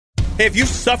Hey, if you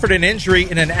suffered an injury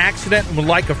in an accident and would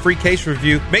like a free case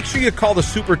review, make sure you call the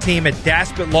super team at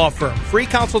Daspit Law Firm. Free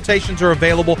consultations are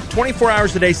available 24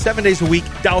 hours a day, 7 days a week.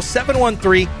 Dial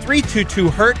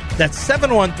 713-322-HURT. That's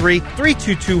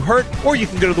 713-322-HURT. Or you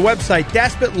can go to the website,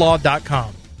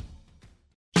 daspitlaw.com.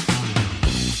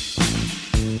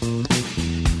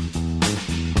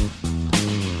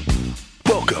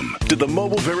 Welcome to the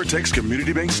Mobile Veritex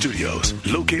Community Bank Studios,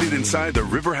 located inside the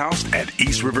River House at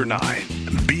East River 9.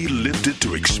 Be lifted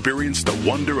to experience the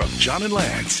wonder of John and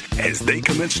Lance as they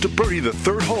commence to birdie the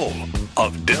third hole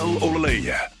of Del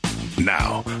Olaleye.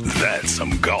 Now, that's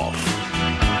some golf.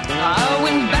 I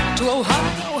went back to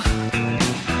Ohio. All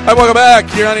right, welcome back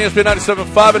here on ESPN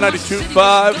 97.5 and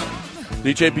 92.5.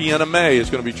 DJ Bien-Aime is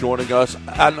going to be joining us.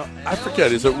 I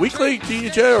forget, is it weekly,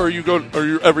 DJ, or are you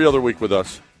every other week with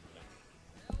us?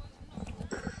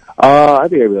 I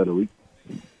think every other week.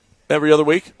 Every other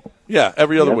week? Yeah,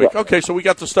 every other week. Okay, so we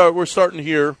got to start. We're starting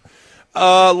here.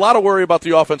 A lot of worry about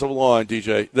the offensive line,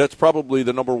 DJ. That's probably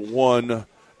the number one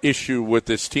issue with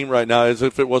this team right now, is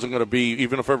if it wasn't going to be,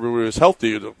 even if everybody was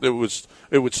healthy,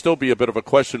 it would still be a bit of a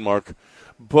question mark.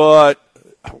 But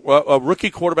a rookie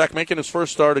quarterback making his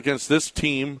first start against this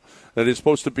team that is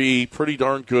supposed to be pretty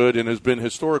darn good and has been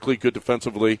historically good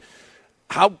defensively,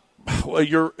 how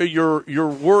your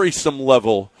worrisome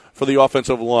level for the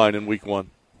offensive line in week one?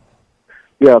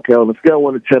 Yeah, okay. On the scale of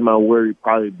 1 to 10, my worry would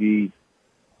probably be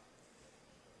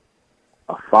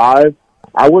a 5.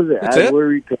 I wasn't as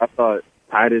worried because I thought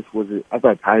Titus would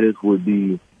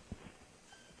be.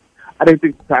 I didn't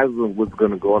think Titus was going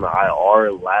to go on the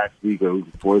IR last week or the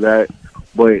week before that.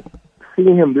 But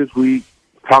seeing him this week,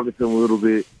 talking to him a little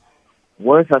bit,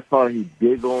 once I saw he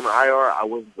did go on the IR, I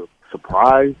wasn't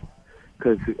surprised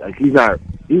because he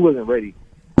wasn't ready.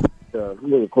 He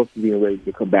wasn't close to being ready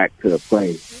to come back to the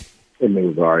play in the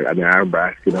regard. I mean, I remember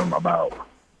asking him about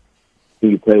can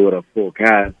you play with a full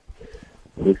cast,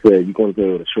 and he said you're going to play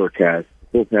with a short cast.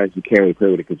 Full cast, you can't really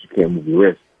play with it because you can't move your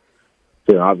wrist.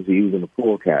 So obviously he was in the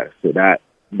full cast, so that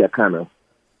kind of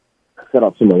set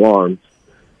off some alarms.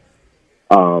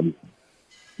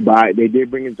 But they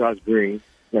did bring in Josh Jones.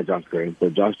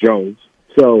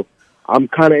 So I'm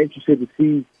kind of interested to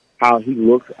see how he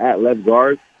looks at left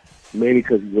guard, mainly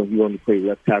because he only played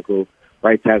left tackle,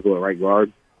 right tackle, and right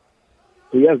guard.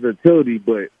 So he has versatility,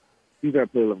 but he's going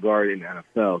to play left guard in the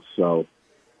NFL. So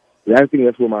I think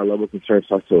that's where my level of concern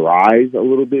starts to rise a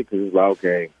little bit, because it's like,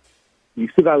 okay, you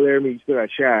still got Laramie, you still got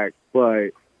Shaq,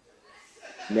 but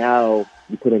now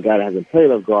you put in a guy that hasn't played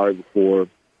left guard before.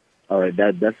 All right,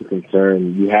 that's a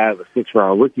concern. You have a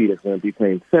 6th-round rookie that's going to be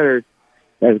playing center.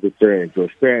 That's a concern.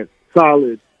 George Grant,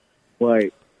 solid,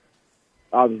 but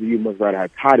obviously you much rather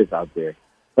have Titus out there.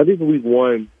 I think for week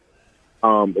one,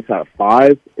 it's at a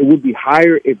 5. It would be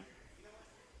higher if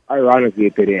they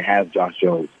didn't have Josh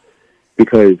Jones,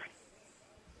 because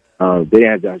they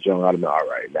didn't have Josh Jones. I don't know. All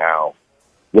right, now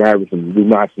we might have some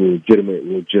legitimate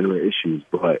issues,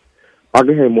 but I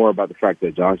can hear more about the fact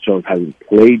that Josh Jones hasn't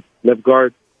played left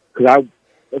guard. Because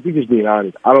if we're just being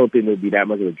honest, I don't think there'd be that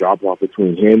much of a drop-off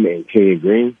between him and Kenyon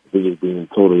Green, if we're just being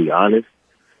totally honest.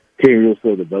 Kenyon Green was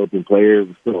still a developing player,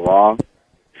 was still raw.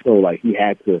 So, he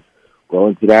had to go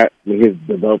into that. I mean, he's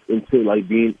developed into,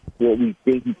 being what we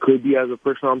think he could be as a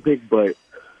first-round pick. But,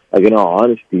 in all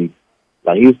honesty,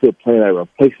 he was still playing at a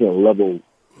replacement-level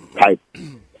type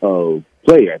of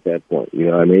player at that point. You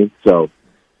know what I mean? So,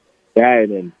 that,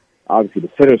 and then, obviously, the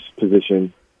center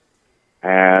position,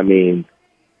 I mean,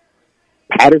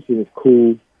 Patterson is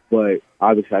cool, but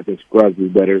obviously I think Scruggs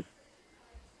is better.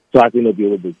 So I think there'll be a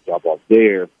little bit of drop-off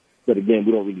there. But again,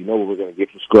 we don't really know what we're going to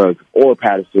get from Scruggs or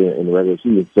Patterson in the regular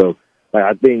season. So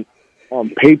I think on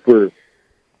paper,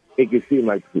 it can seem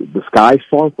like the sky's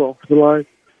falling for the line.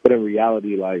 But in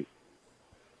reality,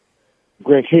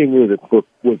 Grant King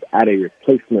was at a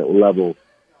replacement level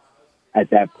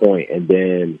at that point. And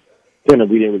then we didn't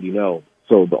really know.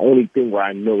 So the only thing where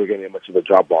I know we're going to get much of a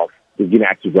drop-off, is going to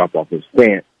actually drop off is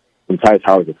Fant, and Titus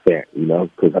Howard's a Fant,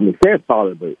 because, Fant's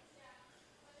solid, but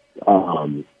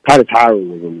Titus Howard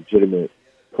was a legitimate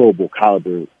Pro Bowl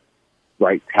caliber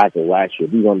right tackle last year.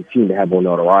 If he was on the team to have more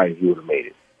notoriety, he would have made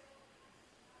it.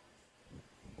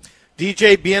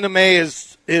 DJ Bien-Aime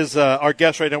is our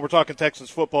guest right now. We're talking Texans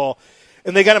football,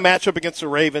 and they got a matchup against the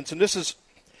Ravens, and this is,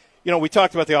 we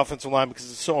talked about the offensive line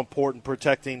because it's so important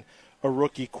protecting a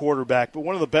rookie quarterback, but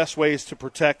one of the best ways to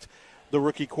protect the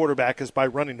rookie quarterback is by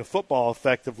running the football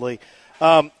effectively.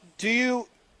 How do you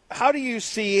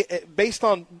see, based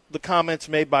on the comments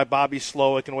made by Bobby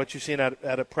Slowick and what you've seen at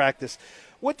a practice,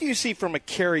 what do you see from a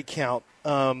carry count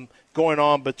going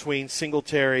on between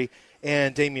Singletary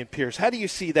and Dameon Pierce? How do you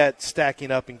see that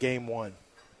stacking up in game one?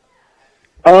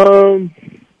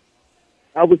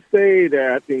 I would say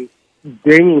that I think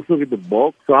Daniel will still get the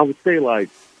bulk, so I would say like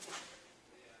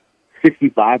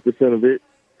 65% of it,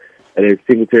 and then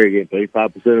Singletary getting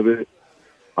 35% of it.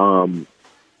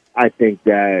 I think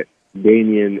that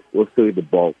Damian will still get the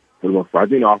bulk for the most part. I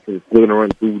think the offense is still going to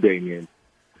run through Damian.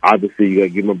 Obviously, you got to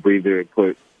give him a breather and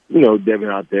put, Devin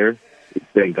out there.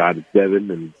 Thank God it's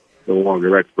Devin and no longer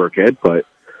Rex Burkhead. But,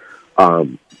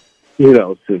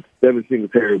 since Devin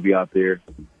Singletary will be out there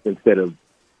instead of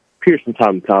Pierce from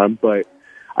time to time. But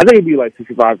I think it'd be like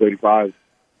 65-35.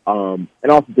 And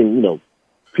also think,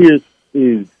 Pierce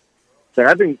is,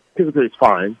 I think Singletary's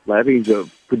fine. I think he's a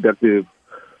productive,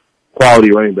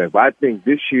 quality running back. But I think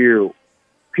this year,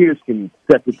 Pierce can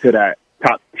step into that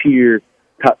top tier,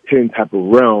 top 10 type of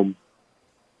realm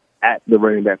at the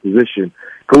running back position.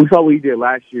 Because we saw what he did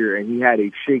last year, and he had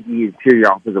a shaky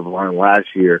interior offensive line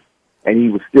last year, and he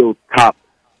was still top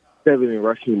 7 in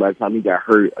rushing by the time he got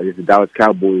hurt against the Dallas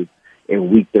Cowboys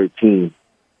in Week 13,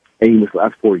 and he missed the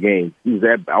last 4 games. He was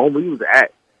at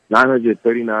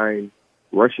 939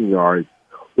 rushing yards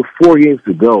with 4 games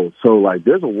to go. So,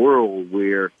 there's a world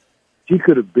where he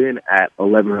could have been at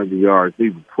 1,100 yards,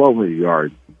 even 1,200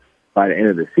 yards by the end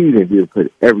of the season if he would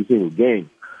put every single game.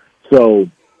 So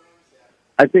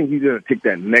I think he's going to take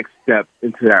that next step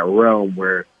into that realm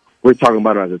where we're talking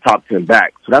about him as a top 10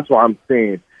 back. So that's why I'm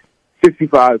saying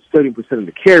 65-70% of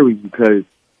the carries, because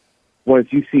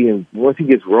once you see him, once he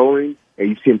gets rolling and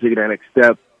you see him taking that next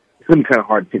step, it's going to be kind of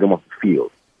hard to take him off the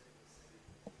field.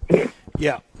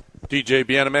 Yeah. DJ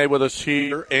Bien-Aime with us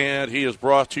here, and he is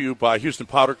brought to you by Houston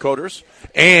Powder Coaters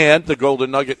and the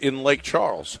Golden Nugget in Lake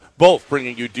Charles, both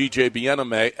bringing you DJ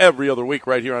Bien-Aime every other week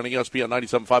right here on ESPN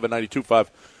 97.5 and 92.5.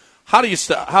 How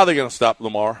are they going to stop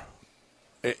Lamar?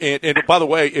 And by the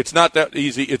way, it's not that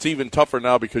easy. It's even tougher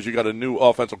now because you got a new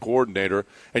offensive coordinator,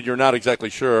 and you're not exactly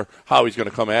sure how he's going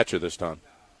to come at you this time.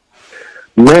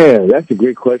 Man, that's a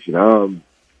great question.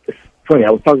 It's funny.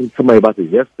 I was talking to somebody about this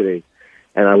yesterday,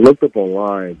 and I looked up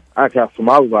online. I was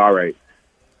like, all right.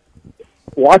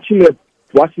 Watching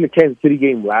the Kansas City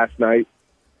game last night,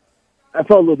 I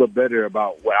felt a little bit better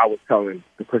about what I was telling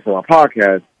the person on my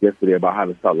podcast yesterday about how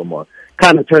to stop Lamar.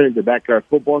 Kind of turned into backyard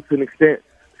football to an extent,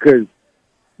 because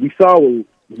we saw with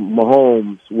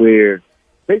Mahomes where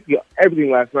basically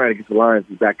everything last night against the Lions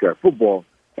was backyard football.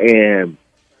 And,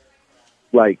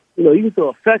 he was so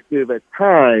effective at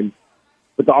times,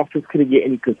 but the offense couldn't get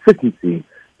any consistency.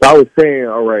 So I was saying,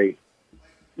 all right,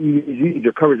 you need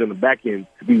your coverage on the back end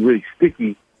to be really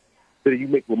sticky so that you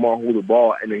make Lamar hold the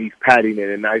ball, and then he's padding it,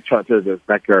 and now he's trying to turn it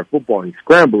backyard football, and he's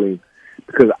scrambling,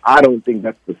 because I don't think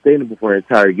that's sustainable for an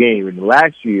entire game. And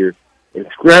last year, when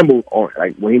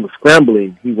he was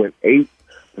scrambling, he went 8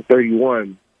 for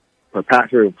 31 for a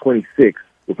pass rate of 26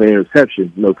 with an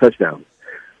interception, no touchdowns.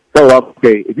 So,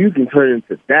 okay, if you can turn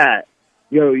into that,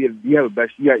 you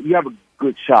have a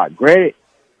good shot. Granted,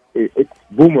 it's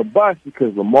boom or bust,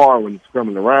 because Lamar, when he's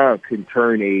scrambling around, can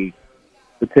turn a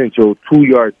potential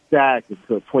 2-yard sack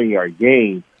into a 20-yard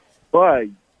gain. But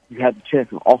you have the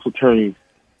chance of also turning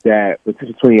that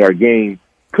potential 20-yard gain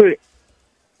could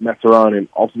mess around and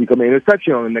also become an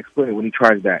interception on the next play when he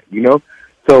tries that,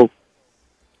 So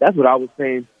that's what I was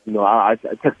saying. I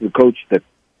texted the coach that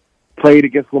played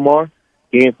against Lamar,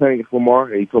 game playing against Lamar,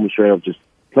 and he told me straight up, just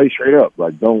play straight up.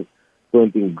 Don't do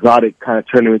anything exotic, kind of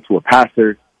turn him into a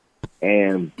passer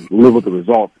and live with the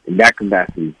results in that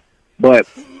capacity. But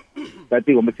I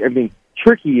think what makes everything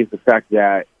tricky is the fact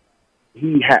that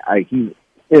he's in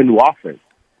a new offense.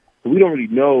 So we don't really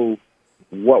know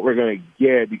what we're going to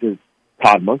get, because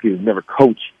Todd Monken has never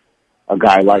coached a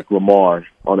guy like Lamar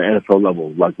on the NFL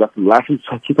level. That's the last 2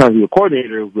 times he was a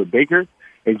coordinator was with Baker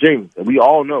and James. And we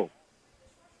all know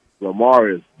Lamar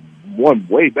is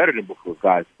way better than both those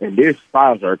guys, and their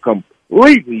styles are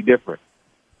completely different.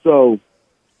 So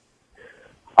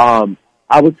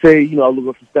I would say, I'll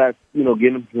look up some stats,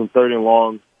 getting them some 3rd and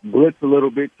long, blitz a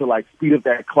little bit to speed up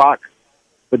that clock.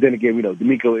 But then again,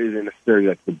 D'Amico isn't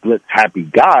necessarily the blitz happy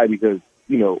guy, because,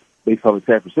 based on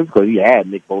San Francisco, he had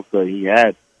Nick Bosa, he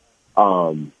had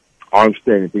Armstead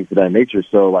and things of that nature.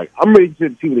 So, I'm ready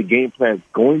to see what the game plan is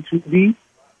going to be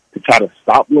to try to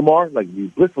stop Lamar. He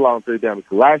blitzed a lot on 3rd down,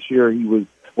 because last year he was,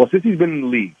 since he's been in the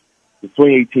league, since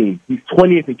 2018, he's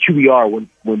 20th in QBR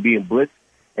when being blitzed,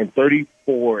 and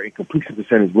 34 in completion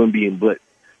percentage when being blitzed.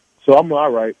 So I'm all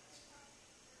right.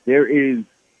 There is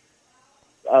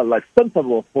some type of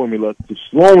a formula to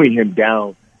slowing him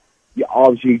down. You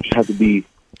obviously just have to be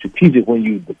strategic when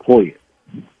you deploy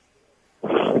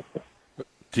it.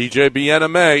 DJ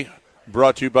Bien-Aime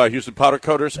brought to you by Houston Powder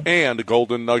Coaters and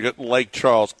Golden Nugget Lake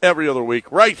Charles every other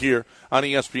week right here on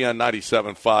ESPN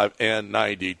 97.5 and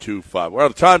 92.5. We're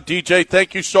out of time. DJ,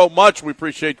 thank you so much. We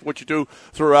appreciate what you do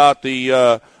throughout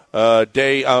the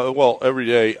day, every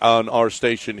day on our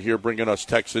station here, bringing us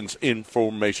Texans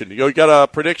information. You got a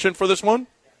prediction for this one?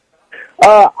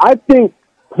 I think,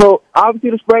 so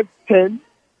obviously the spread's 10.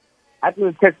 I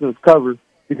think the Texans cover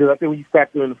because I think when you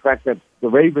factor in the fact that the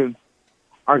Ravens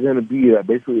are going to be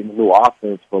basically in the new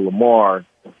offense for Lamar,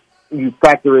 you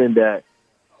factor in that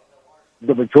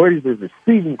the majority of his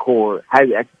receiving core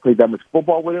hasn't actually played that much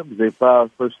football with him. Zay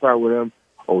Flowers first start with him.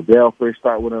 Odell first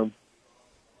start with him.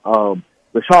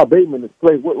 Rashad Bateman has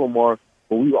played with Lamar,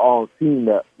 but we've all seen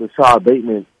that Rashad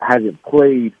Bateman hasn't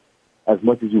played as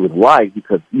much as you would like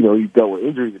because, he's dealt with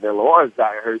injuries, and then Lamar's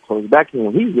got hurt, so he's back in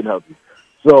when he's been healthy.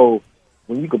 So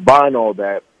when you combine all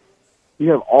that,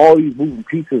 you have all these moving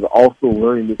pieces also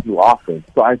learning this new offense.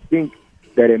 So I think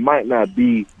that it might not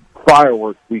be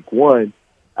fireworks week one.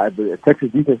 The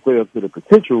Texas defense played up to the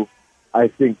potential. I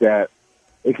think that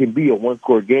it can be a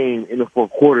one-score game in the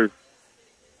fourth quarter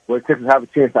where Texas have a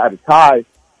chance to either tie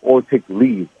or take the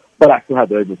lead. But I still have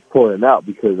the Ravens pulling out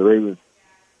because the Ravens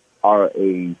are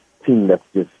a team that's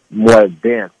just more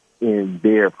advanced in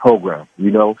their program,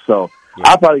 So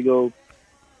I'll probably go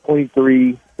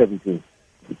 23-17.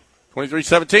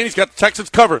 23-17. He's got the Texans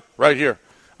covered right here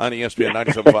on ESPN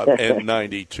 97.5 and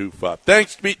 92.5.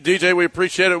 Thanks, DJ. We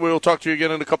appreciate it. We will talk to you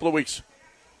again in a couple of weeks.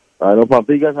 All right, no problem.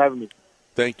 Thank you guys for having me.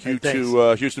 Thank you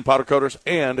to Houston Powder Coaters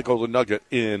and the Golden Nugget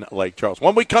in Lake Charles.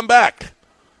 When we come back,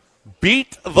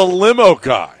 Beat the Limo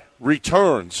Guy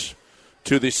returns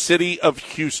to the city of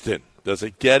Houston. Does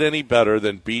it get any better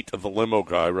than Beat the Limo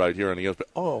Guy right here on ESPN?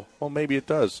 Oh, well, maybe it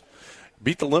does.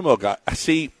 Beat the Limo Guy.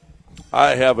 See,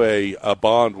 I have a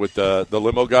bond with the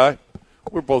Limo Guy.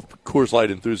 We're both Coors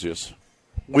Light enthusiasts.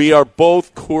 We are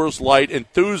both Coors Light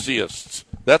enthusiasts.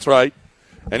 That's right.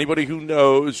 Anybody who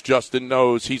knows Justin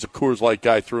knows he's a Coors Light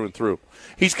guy through and through.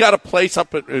 He's got a place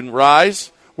up in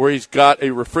Rise where he's got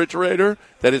a refrigerator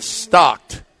that is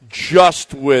stocked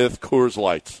just with Coors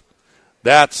Lights.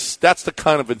 That's the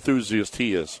kind of enthusiast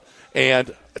he is.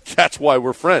 And that's why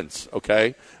we're friends,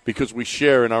 okay? Because we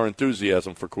share in our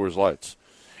enthusiasm for Coors Lights.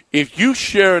 If you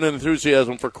share an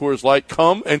enthusiasm for Coors Light,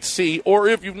 come and see, or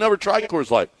if you've never tried Coors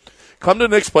Light, come to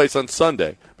Nick's Place on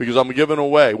Sunday because I'm giving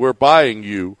away, we're buying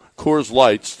you Coors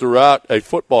Lights throughout a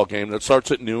football game that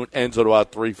starts at noon, ends at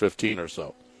about 3:15 or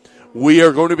so. We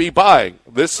are going to be buying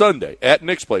this Sunday at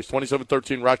Nick's Place,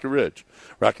 2713 Rocky Ridge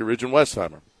and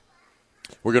Westheimer.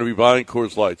 We're going to be buying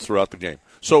Coors Lights throughout the game.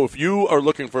 So if you are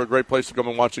looking for a great place to come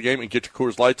and watch the game and get your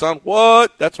Coors Lights on,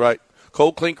 what? That's right.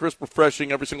 Cold, clean, crisp,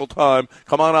 refreshing every single time.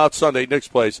 Come on out Sunday, Nick's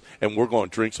Place, and we're going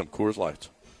to drink some Coors Lights.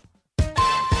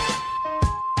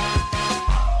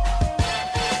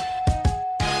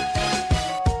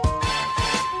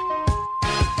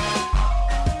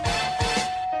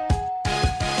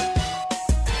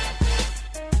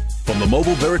 From the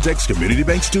Mobile Veritex Community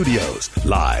Bank Studios,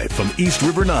 live from East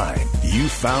River 9, you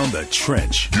found the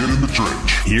trench. Get in the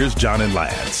trench. Here's John and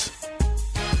Lance.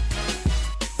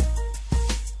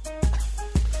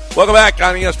 Welcome back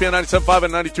on ESPN 97.5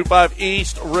 and 92.5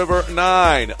 East River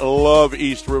 9. Love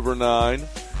East River 9.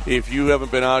 If you haven't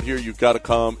been out here, you've got to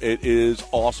come. It is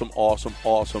awesome.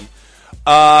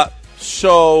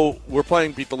 So we're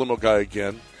playing Beat the Limo Guy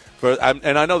again.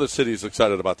 And I know the city is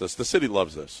excited about this. The city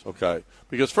loves this, okay?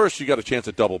 Because first you got a chance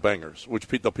at double bangers, which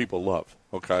the people love,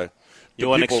 okay? You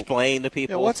want to explain to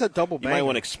people? Yeah, what's a double banger? You might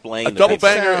want to explain. A double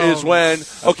banger is when,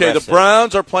 the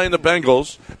Browns are playing the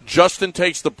Bengals, Justin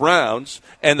takes the Browns,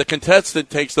 and the contestant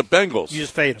takes the Bengals. You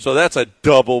just fade them. So that's a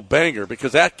double banger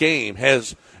because that game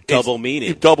has double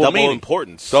meaning. Double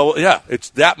importance. So, yeah, it's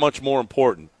that much more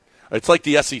important. It's like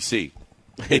the SEC.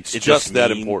 It's just that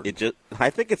important.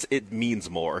 I think it means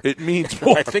more. It means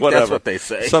more. I think whatever. That's what they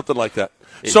say. Something like that.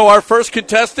 So our first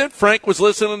contestant, Frank, was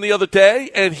listening the other day,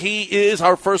 and he is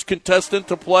our first contestant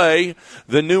to play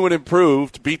the new and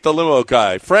improved Beat the Limo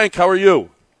Guy. Frank, how are you?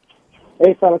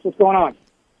 Hey, fellas, what's going on?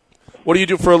 What do you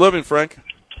do for a living, Frank?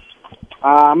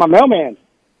 I'm a mailman.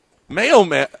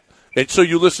 Mailman? And so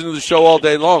you listen to the show all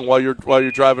day long while you're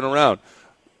driving around?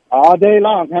 All day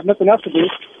long. I have nothing else to do.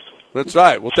 That's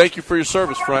right. Well, thank you for your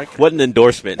service, Frank. What an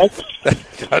endorsement.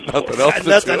 Got nothing else.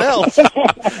 Nothing else.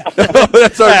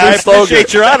 That's our new slogan. I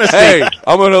appreciate your honesty. Hey,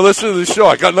 I'm going to listen to the show.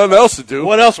 I got nothing else to do.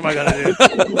 What else am I going to do?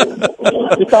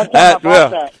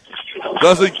 That.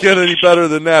 Doesn't get any better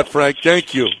than that, Frank.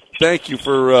 Thank you. Thank you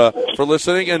for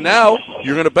listening. And now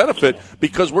you're going to benefit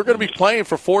because we're going to be playing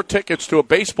for 4 tickets to a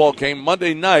baseball game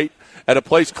Monday night at a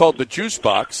place called the Juice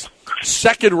Box.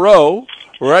 Second row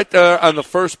right there on the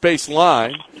first base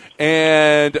line.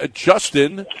 And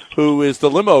Justin, who is the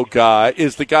limo guy,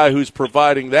 is the guy who's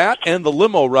providing that and the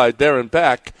limo ride there and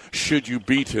back should you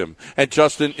beat him. And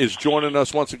Justin is joining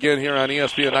us once again here on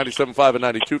ESPN 97.5 and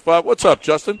 92.5. What's up,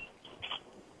 Justin?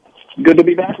 Good to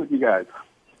be back with you guys.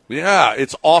 Yeah,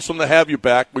 it's awesome to have you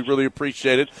back. We really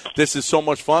appreciate it. This is so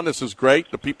much fun. This is great.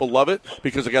 The people love it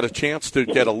because I got a chance to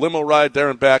get a limo ride there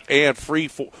and back and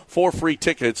four free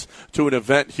tickets to an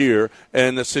event here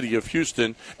in the city of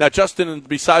Houston. Now, Justin,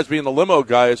 besides being the limo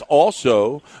guy, is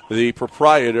also the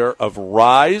proprietor of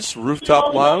Rise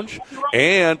Rooftop Lounge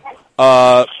and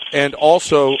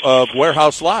also of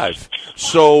Warehouse Live.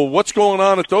 So what's going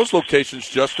on at those locations,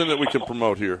 Justin, that we can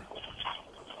promote here?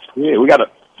 Yeah, we got a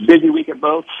busy week at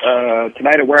both.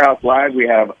 Tonight at Warehouse Live, we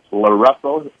have La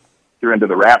Russell. If you're into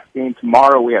the rap scene.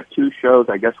 Tomorrow we have two shows.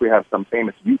 I guess we have some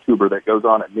famous YouTuber that goes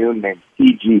on at noon named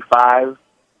TG5.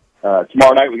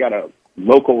 Tomorrow night we got a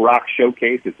local rock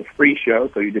showcase. It's a free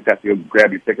show, so you just have to go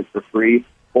grab your tickets for free.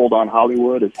 Hold On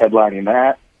Hollywood is headlining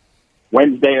that.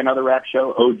 Wednesday, another rap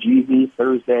show, OGZ.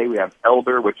 Thursday, we have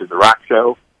Elder, which is a rock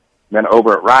show. And then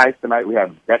over at Rise tonight, we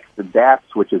have Dex the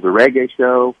Daps, which is a reggae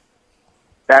show.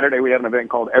 Saturday, we have an event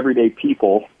called Everyday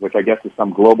People, which I guess is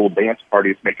some global dance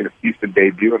party. It's making its Houston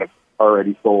debut, and it's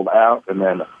already sold out. And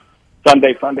then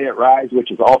Sunday Funday at Rise,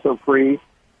 which is also free.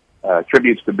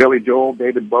 Tributes to Billy Joel,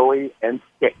 David Bowie, and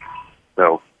Stick.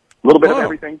 So a little bit of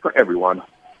everything for everyone.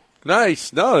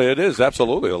 Nice. No, it is.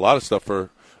 Absolutely. A lot of stuff for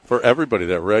everybody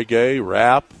there. Reggae,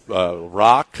 rap,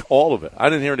 rock, all of it. I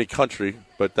didn't hear any country,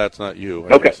 but that's not you.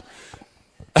 Okay.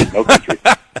 No country.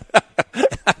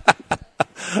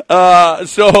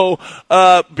 So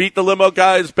Beat the Limo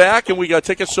Guy is back, and we got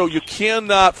tickets. So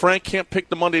Frank can't pick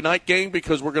the Monday night game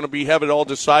because we're going to be having it all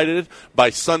decided by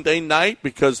Sunday night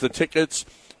because the tickets,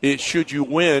 should you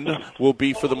win, will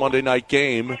be for the Monday night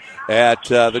game at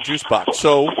the Juice Box.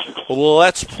 So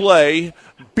let's play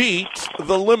Beat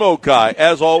the Limo Guy.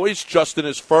 As always, Justin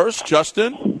is first.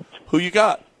 Justin, who you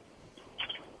got?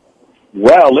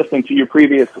 Well, listening to your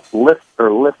previous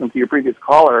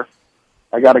caller,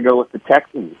 I got to go with the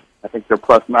Texans. I think they're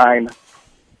 +9.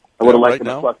 I would have liked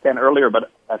them at +10 earlier,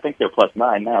 but I think they're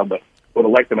 +9 now. But would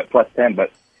have liked them at +10,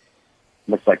 but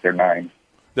looks like they're 9.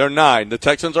 They're 9. The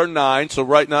Texans are 9. So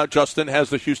right now, Justin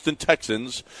has the Houston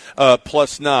Texans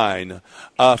 +9.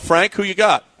 Frank, who you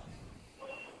got?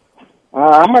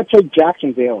 I'm going to take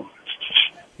Jacksonville.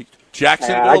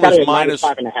 Jacksonville is minus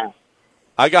 5.5.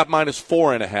 I got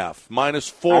 -4.5.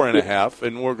 -4.5,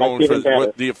 and we're going for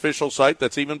the official site.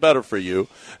 That's even better for you.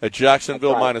 At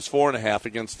Jacksonville, -4.5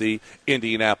 against the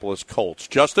Indianapolis Colts.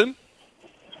 Justin?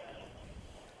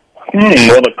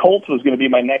 Well, the Colts was going to be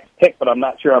my next pick, but I'm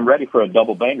not sure I'm ready for a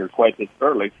double banger quite this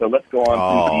early. So let's go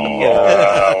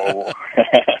on to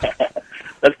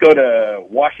let's go to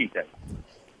Washington.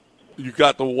 You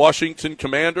got the Washington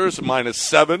Commanders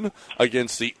 -7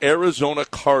 against the Arizona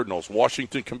Cardinals.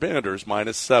 Washington Commanders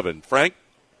 -7. Frank?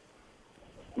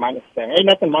 -7. Ain't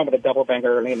nothing wrong with a double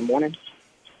banger early in the morning.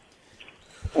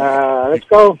 Let's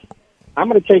go. I'm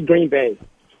going to take Green Bay.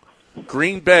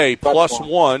 Green Bay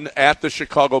 +1 at the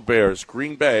Chicago Bears.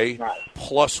 Green Bay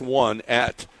 +1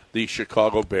 at the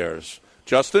Chicago Bears.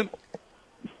 Justin?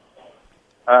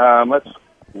 Let's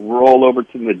roll over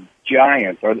to the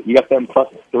Giants. You got them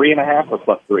 +3.5 or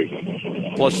 +3?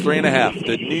 +3.5.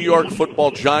 The New York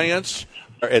Football Giants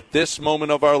are at this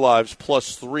moment of our lives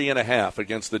 +3.5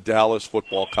 against the Dallas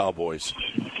Football Cowboys.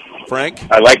 Frank?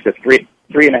 I like the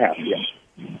 3.5. Yeah.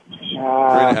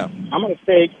 3.5. I'm going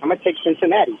to take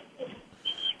Cincinnati.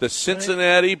 The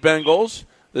Cincinnati Bengals.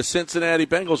 The Cincinnati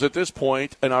Bengals at this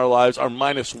point in our lives are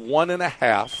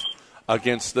 -1.5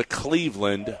 against the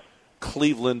Cleveland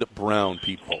Brown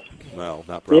people. Well,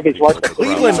 not brown people.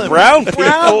 Cleveland Brown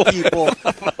people.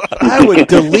 I would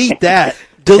delete that.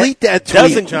 Delete that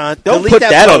tweet, John. Don't put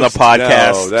that on the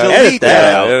podcast. No, delete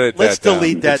that. Edit Let's that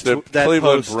delete that. The that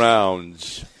Cleveland post.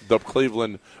 Browns. The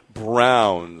Cleveland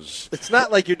Browns. It's not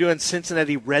like you're doing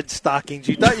Cincinnati Red Stockings.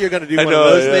 You thought you were going to do one of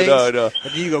those things. I know.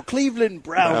 And you go, Cleveland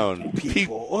Brown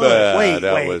people. Wait,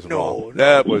 no.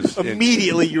 That was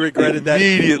immediately you regretted that.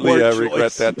 Immediately I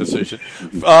regret that decision.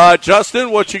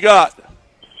 Justin, what you got?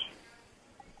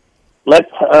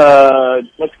 Let's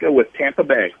go with Tampa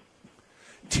Bay.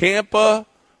 Tampa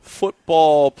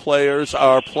football players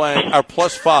are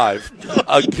 +5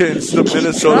 against the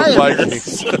Minnesota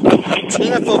Vikings.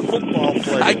 Tampa football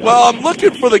players. I'm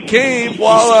looking for the game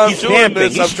while I'm doing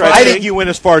this. I think you went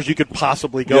as far as you could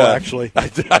possibly go, actually. I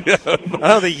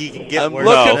don't think you can get worse.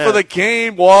 I'm looking for the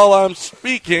game while I'm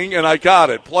speaking, and I got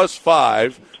it.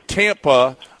 +5.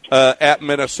 Tampa at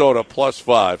Minnesota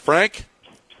 +5. Frank?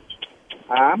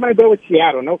 I'm going to go with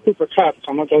Seattle. No Cooper Kupp, so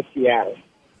I'm going to go Seattle.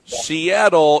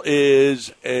 Seattle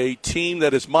is a team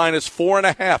that is minus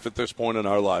 4.5 at this point in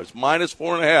our lives. Minus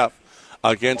 4.5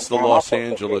 against the Los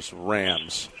Angeles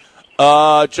Rams.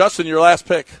 Justin, your last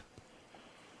pick.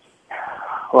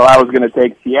 Well, I was going to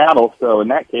take Seattle, so in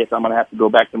that case, I'm going to have to go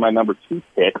back to my number 2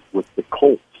 pick with the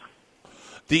Colts.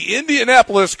 The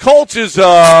Indianapolis Colts is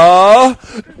a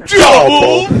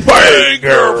double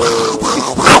banger.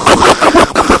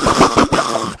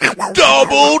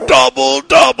 Double banger.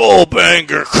 Double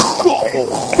banger.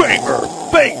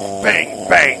 Bang, bang,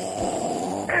 bang.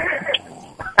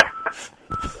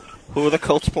 Who are the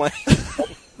Colts playing?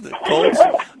 The Colts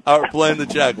are playing the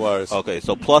Jaguars. Okay,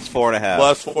 so plus 4.5.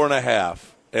 Plus 4.5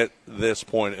 at this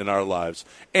point in our lives.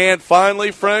 And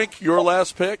finally, Frank, your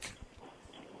last pick.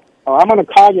 Oh, I'm going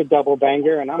to call you double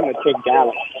banger, and I'm going to take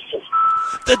Dallas.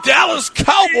 The Dallas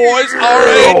Cowboys are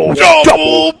a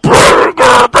double banger,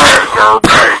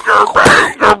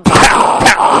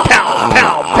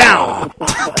 Pound.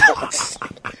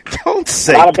 Don't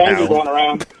say A lot of bangers pound. going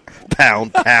around.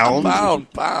 Pound.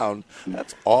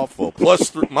 That's awful.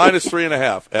 Minus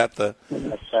 3.5 at the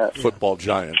football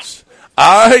Giants.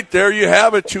 All right, there you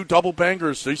have it. 2 double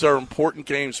bangers. These are important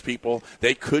games, people.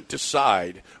 They could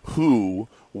decide who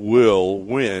will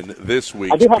win this week.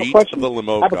 I do have a question. The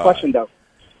Limo I have a question, though.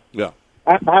 Yeah.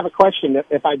 I have a question.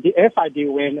 If I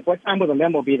do win, what time will the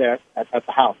limo be there at the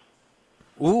house?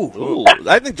 Ooh.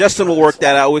 I think Justin will work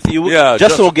that out with you. Yeah,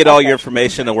 Justin will get all your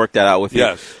information and work that out with you.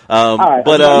 Yes. All right.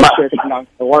 But I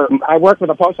work for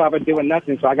the post office doing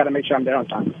nothing, so I got to make sure I'm there on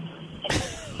time.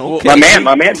 okay.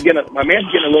 My man's getting a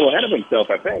little ahead of himself,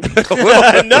 I think.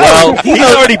 Well,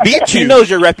 he's already beat you. He knows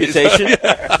your reputation.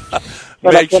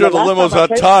 Make sure the limo's on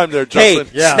time there, Justin.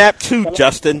 Hey, snap 2,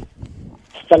 Justin.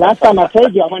 The last time I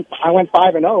played you, I went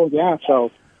 5-0. Yeah,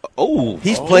 so. Oh,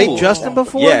 He's played Justin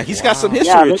before? Yeah, he's got some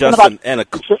history with Justin.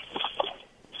 It's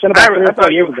been about 3 or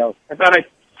 4 years ago. I thought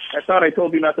I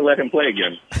told you not to let him play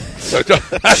again.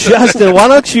 Justin, why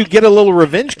don't you get a little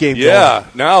revenge game going? Yeah,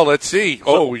 now let's see.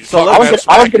 I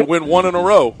You win 1 in a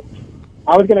row.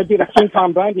 I was going to do the King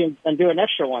Kong Bundy and do an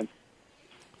extra one.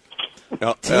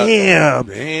 Damn.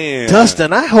 Man.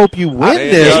 Dustin, I hope you win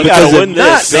Hey, this. you Because gotta if win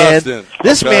not, this, man, Dustin.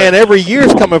 this Okay. man every year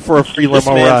is coming for a free This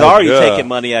limo man's ride. already Yeah. taking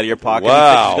money out of your pocket. Wow. He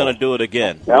thinks he's going to do it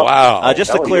again. Wow.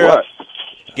 Just to Tell clear you up, what.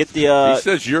 get the he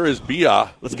says you're his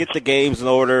Bia. let's get the games in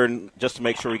order, and just to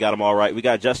make sure we got them all right. We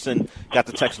got Justin got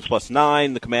the Texans plus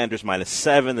 9, the Commanders minus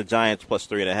 7, the Giants plus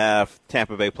 3.5,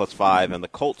 Tampa Bay plus 5, and the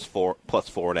Colts plus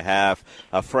 4.5.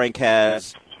 Frank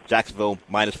has Jacksonville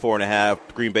minus 4.5,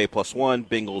 Green Bay plus 1,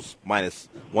 Bengals minus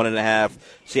 1.5,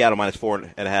 Seattle minus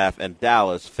 4.5, and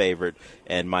Dallas favored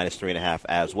and minus 3.5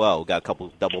 as well. We got a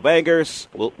couple double bangers.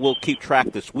 We'll keep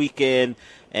track this weekend,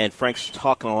 and Frank's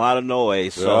talking a lot of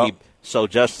noise, so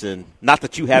Justin, not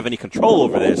that you have any control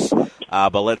over this,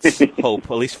 but let's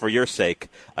hope, at least for your sake,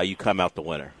 you come out the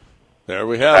winner. There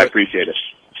we have I it. appreciate it.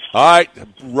 All right,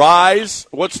 Rise.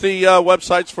 What's the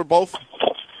websites for both?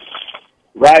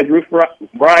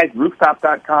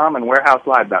 RiseRooftop.com and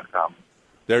WarehouseLive.com.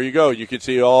 There you go. You can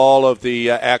see all of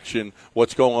the action,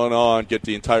 what's going on, get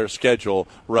the entire schedule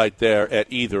right there at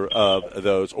either of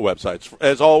those websites.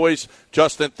 As always,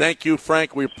 Justin, thank you.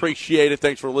 Frank, we appreciate it.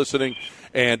 Thanks for listening,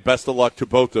 and best of luck to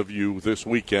both of you this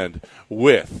weekend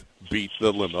with Beat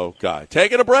the Limo Guy.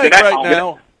 Taking a break right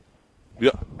now. Yeah.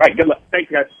 All right, good luck.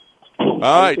 Thanks, guys. All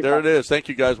right, there it is. Thank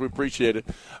you, guys. We appreciate it.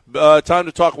 Time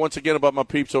to talk once again about my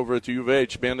peeps over at the U of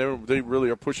H. Man, they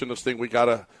really are pushing this thing. We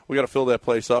gotta fill that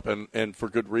place up, and for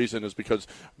good reason, is because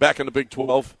back in the Big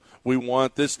 12, we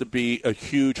want this to be a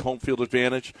huge home field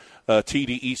advantage.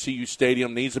 TD-ECU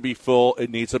Stadium needs to be full. It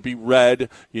needs to be red.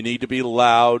 You need to be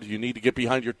loud. You need to get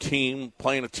behind your team,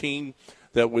 playing a team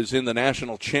that was in the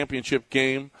national championship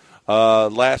game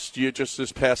last year, just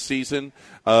this past season.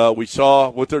 We saw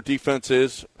what their defense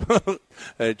is.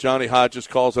 Johnny Hodges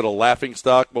calls it a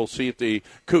laughingstock. We'll see if the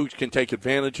Cougs can take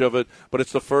advantage of it. But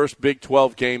it's the first Big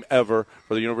 12 game ever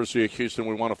for the University of Houston.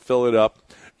 We want to fill it up.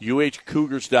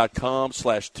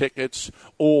 UHCougars.com/tickets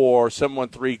or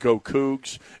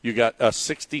 713-GO-COUGS. You got a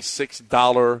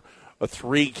 $66 a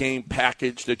 3-game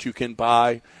package that you can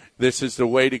buy. This is the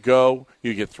way to go.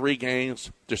 You get 3 games,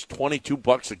 just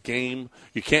 $22 a game.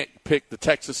 You can't pick the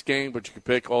Texas game, but you can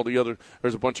pick all the other.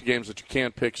 There's a bunch of games that you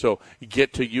can pick. So you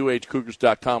get to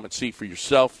UHCougars.com and see for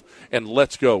yourself. And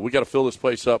let's go. We got to fill this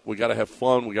place up. We got to have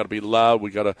fun. We got to be loud.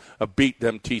 We got to beat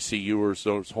them TCUers,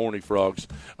 those horny frogs,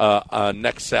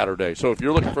 next Saturday. So if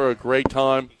you're looking for a great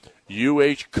time,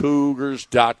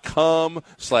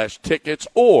 UHCougars.com/tickets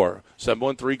or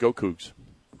 713-GO-COUGS.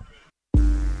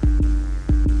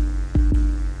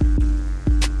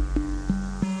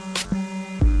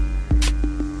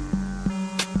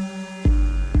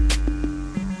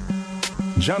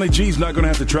 Johnny G's not going to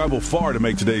have to travel far to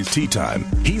make today's tea time.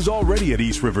 He's already at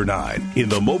East River 9 in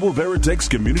the Mobile Veritex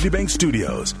Community Bank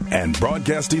Studios and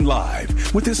broadcasting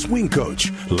live with his swing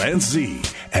coach, Lance Z,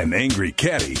 and angry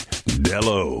caddy,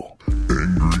 Dello.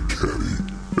 Angry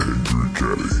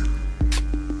caddy.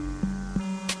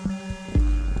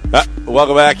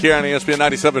 Welcome back here on ESPN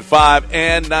 97.5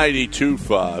 and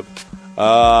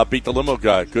 92.5. Beat the Limo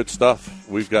Guy. Good stuff.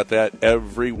 We've got that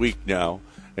every week now.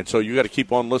 And so you got to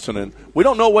keep on listening. We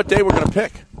don't know what day we're going to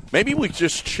pick. Maybe we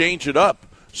just change it up.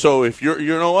 So if you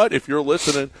know what? If you're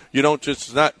listening, you don't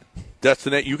just not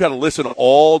destinate. You got to listen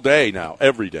all day now,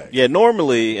 every day. Yeah,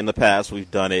 normally in the past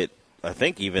we've done it. I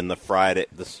think even the Friday,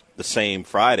 the same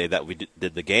Friday that we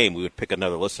did the game, we would pick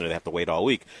another listener. They have to wait all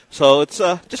week. So it's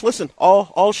just listen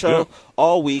all show,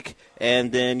 all week,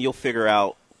 and then you'll figure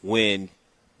out when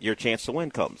your chance to win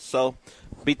comes. So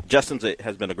Justin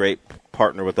has been a great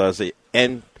partner with us,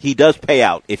 and he does pay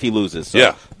out if he loses.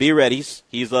 So be ready.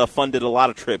 He's funded a lot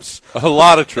of trips. A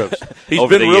lot of trips. He's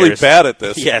been really years. bad at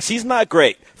this. Yes, he's not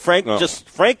great. Frank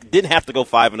didn't have to go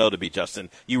 5-0 to beat Justin.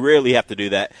 You rarely have to do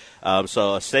that.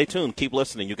 So stay tuned. Keep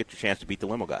listening. You'll get your chance to beat the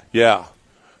Limo Guy. Yeah.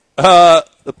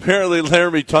 Apparently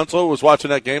Laramie Tunsil was watching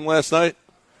that game last night.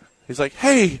 He's like,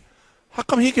 hey, how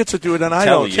come he gets to do it and I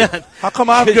don't? How come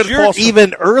I'm good at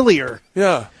even earlier?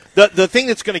 Yeah. The thing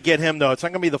that's going to get him, though, it's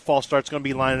not going to be the false start. It's going to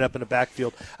be lining up in the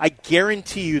backfield. I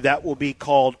guarantee you that will be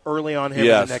called early on him in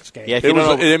the next game. Yeah,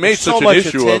 it made such an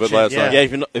issue of it last night.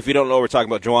 Yeah, if you don't know, we're talking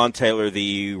about Juwan Taylor,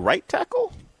 the right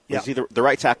tackle. Yeah. Was he the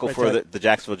right tackle for the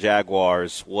Jacksonville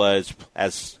Jaguars was,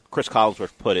 as Chris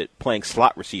Collinsworth put it, playing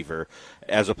slot receiver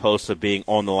as opposed to being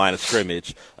on the line of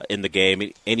scrimmage in the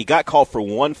game. And he got called for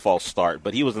one false start,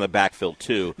 but he was in the backfield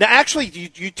too. Now, actually,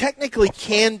 you technically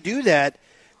can do that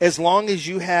as long as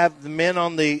you have the men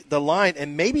on the line,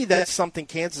 and maybe that's something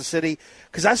Kansas City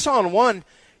 – because I saw in one,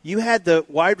 you had the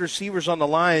wide receivers on the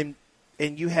line,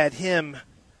 and you had him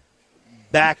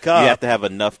back up. You have to have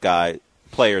enough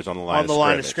players on the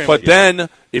line of scrimmage. But then,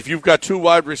 if you've got two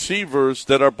wide receivers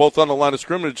that are both on the line of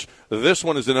scrimmage, this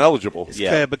one is ineligible.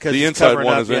 Because the inside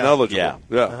one is ineligible.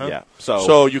 Yeah.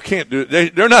 So you can't do –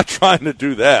 they're not trying to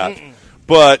do that.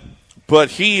 But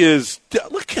he is –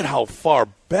 look at how far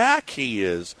back he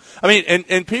is. I mean,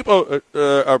 and people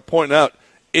are pointing out,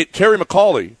 Terry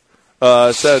McCauley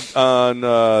said on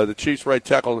the Chiefs' right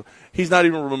tackle, he's not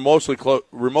even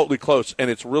remotely close, and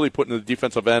it's really putting the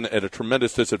defensive end at a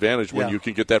tremendous disadvantage when you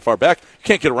can get that far back. You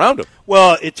can't get around him.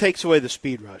 Well, it takes away the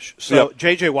speed rush. So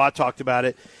J.J. Watt talked about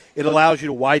it. It allows you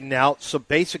to widen out. So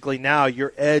basically now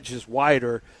your edge is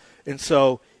wider, and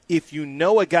so if you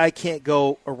know a guy can't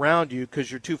go around you because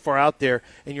you're too far out there,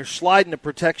 and you're sliding the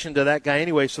protection to that guy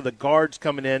anyway, so the guard's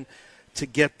coming in to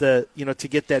get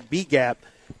that B gap,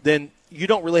 then you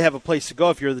don't really have a place to go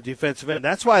if you're the defensive end.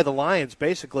 That's why the Lions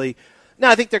basically – now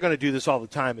I think they're going to do this all the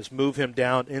time, is move him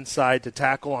down inside to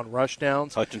tackle on rush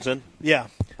downs. Hutchinson? Yeah.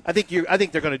 I think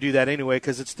they're going to do that anyway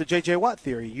because it's the J.J. Watt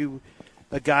theory.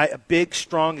 A big,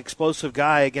 strong, explosive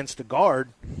guy against a guard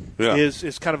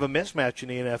is kind of a mismatch in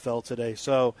the NFL today.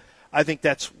 So I think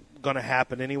that's going to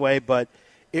happen anyway. But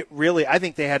I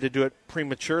think they had to do it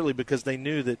prematurely because they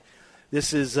knew that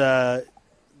this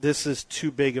is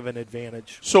too big of an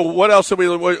advantage. So what else have we?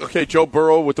 Okay, Joe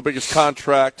Burrow with the biggest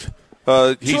contract. He's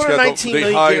got $219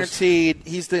 million guaranteed.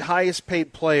 He's the highest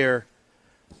paid player.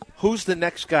 Who's the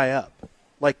next guy up?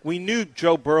 Like we knew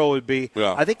Joe Burrow would be.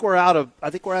 Yeah. I think we're out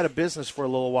of business for a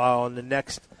little while. On the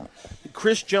next, will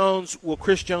Chris Jones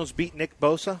beat Nick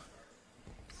Bosa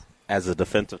as a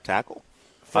defensive tackle?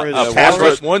 One's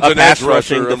an edge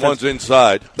rusher and one's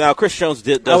inside. Now Chris Jones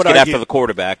does get after the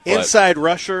quarterback. Inside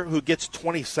rusher who gets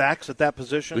 20 sacks at that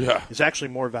position is actually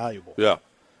more valuable. Yeah,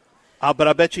 but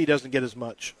I bet you he doesn't get as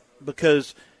much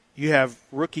because you have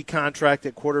rookie contract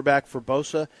at quarterback for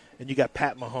Bosa and you got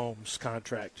Pat Mahomes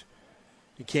contract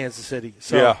in Kansas City.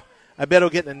 So I bet he'll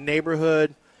get in the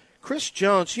neighborhood. Chris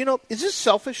Jones, is this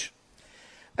selfish?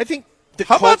 I think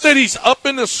How about that he's up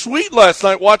in the suite last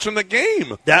night watching the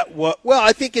game?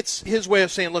 I think it's his way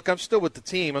of saying, look, I'm still with the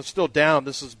team. I'm still down.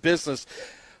 This is business.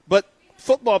 But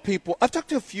football people, I've talked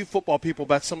to a few football people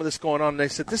about some of this going on, and they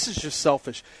said this is just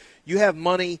selfish. You have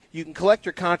money. You can collect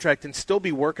your contract and still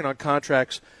be working on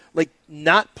contracts. Like,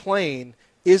 not playing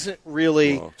isn't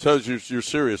really – Well, it shows you're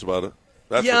serious about it.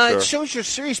 That's yeah, for sure. It shows you're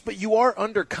serious, but you are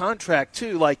under contract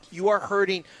too. Like, you are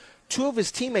hurting – two of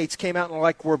his teammates came out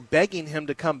and were begging him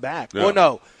to come back. Yeah. Well,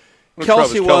 no,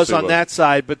 Kelsey was on that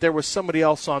side, but there was somebody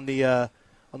else on the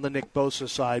Nick Bosa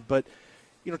side. But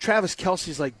Travis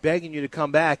Kelsey's begging you to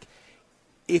come back.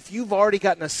 If you've already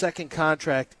gotten a second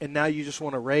contract and now you just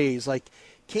want to raise,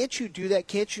 can't you do that?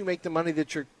 Can't you make the money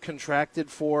that you're contracted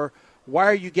for why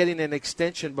are you getting an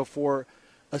extension before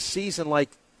a season? Like,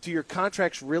 do your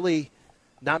contracts really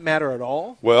not matter at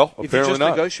all? Well, if apparently you just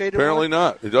not. Negotiated apparently one?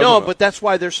 Not. It doesn't no, matter. but that's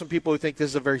why there's some people who think this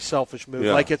is a very selfish move.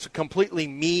 Yeah. Like, it's a completely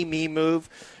me move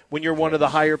when you're one of the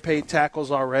higher paid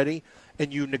tackles already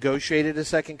and you negotiated a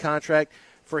second contract.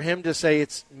 For him to say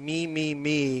it's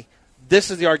me,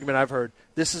 this is the argument I've heard.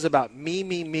 This is about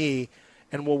me,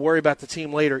 and we'll worry about the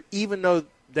team later, even though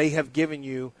they have given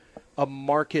you a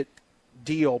market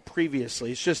deal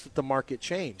previously. It's just that the market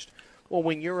changed. Well,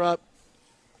 when you're up,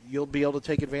 you'll be able to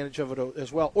take advantage of it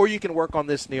as well. Or you can work on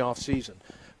this in the offseason.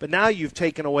 But now you've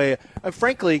taken away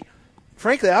frankly,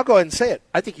 I'll go ahead and say it.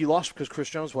 I think you lost because Chris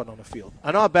Jones wasn't on the field.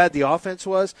 I know how bad the offense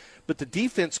was, but the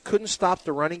defense couldn't stop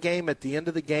the running game at the end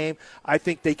of the game. I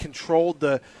think they controlled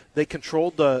the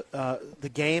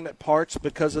game at parts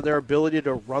because of their ability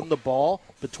to run the ball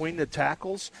between the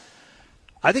tackles.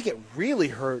 I think it really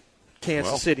hurt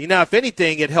Kansas City. Now, if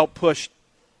anything, it helped push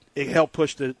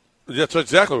the. That's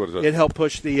exactly what it is. It helped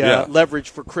push the leverage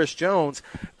for Chris Jones.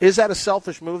 Is that a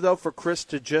selfish move, though, for Chris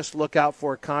to just look out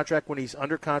for a contract when he's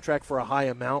under contract for a high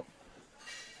amount?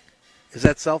 Is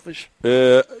that selfish?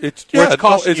 Is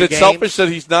it selfish that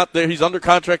he's not there? He's under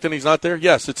contract and he's not there.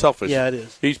 Yes, it's selfish. Yeah, it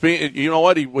is. He's being. You know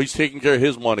what? He's taking care of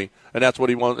his money, and that's what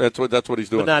he wants. That's what he's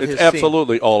doing. But not it's his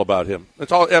absolutely team. all about him.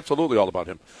 It's absolutely all about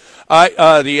him.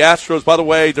 The Astros, by the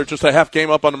way, they're just a half game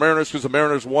up on the Mariners because the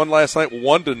Mariners won last night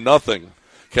 1-0.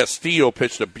 Castillo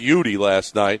pitched a beauty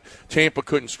last night. Tampa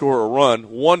couldn't score a run,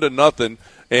 1-0,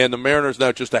 and the Mariners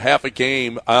now just a half a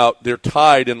game out. They're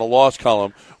tied in the loss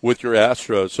column with your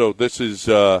Astros. So this is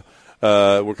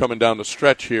we're coming down the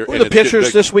stretch here. Who are the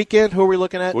pitchers this weekend? Who are we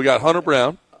looking at? We got Hunter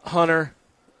Brown. Hunter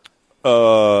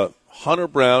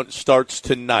Brown starts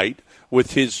tonight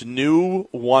with his new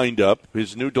windup,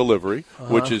 his new delivery,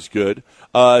 which is good.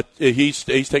 He's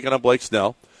taking on Blake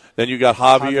Snell. Then you got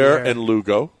Javier and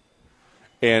Lugo.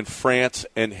 And France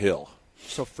and Hill.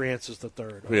 So France is the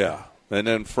third. Okay. Yeah. And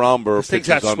then Fromber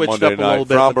pitches on switched Monday up a night. little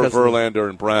bit Fromber, Verlander,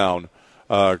 and Brown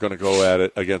are going to go at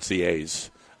it against the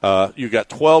A's. You got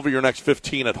 12 of your next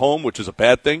 15 at home, which is a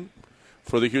bad thing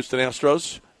for the Houston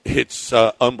Astros. It's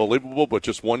unbelievable, but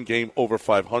just one game over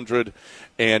 500,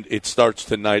 and it starts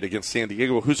tonight against San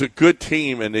Diego, who's a good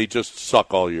team, and they just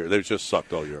suck all year. They've just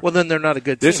sucked all year. Well, then they're not a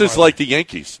good team. This is like the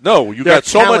Yankees. No, you got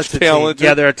so much talent. Team.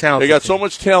 Yeah, they're a talented They got team. so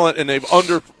much talent, and they've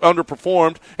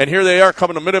underperformed, and here they are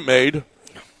coming to Minute Maid.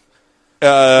 You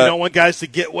don't want guys to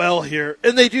get well here.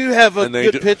 And they do have a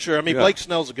good pitcher. I mean, Blake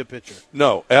Snell's a good pitcher.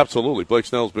 No, absolutely. Blake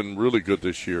Snell's been really good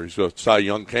this year. He's a Cy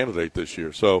Young candidate this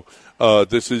year. So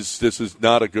this is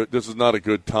not a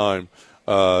good time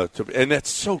and that's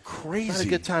so crazy. Not a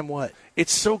good time what?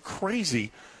 It's so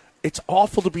crazy. It's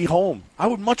awful to be home. I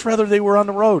would much rather they were on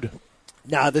the road.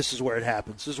 Nah, this is where it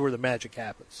happens. This is where the magic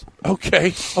happens. Okay.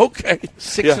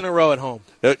 6 in a row at home.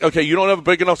 Okay, you don't have a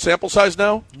big enough sample size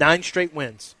now? 9 straight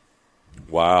wins.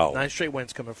 Wow. 9 straight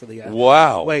wins coming for the Astros.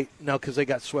 Wow. Wait, no, because they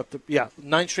got swept.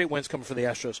 9 straight wins coming for the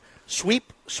Astros.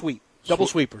 Sweep. Double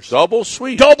sweepers. Double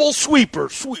sweep. Double sweeper.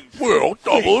 Well,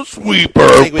 double sweeper.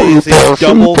 I think we say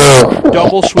double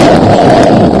sweeper.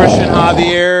 Christian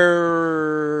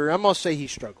Javier, I'm going to say he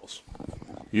struggles.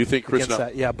 You think Chris?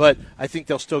 That? Yeah, but I think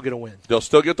they'll still get a win. They'll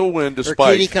still get the win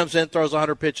despite. Urquidy comes in, throws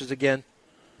 100 pitches again,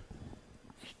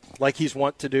 like he's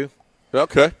wont to do.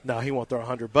 Okay. No, he won't throw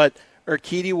 100, but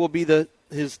Urquidy will be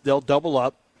they'll double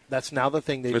up. That's now the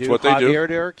thing they That's do. what they Javier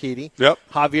do. to Urquidy. Yep.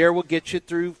 Javier will get you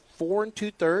through 4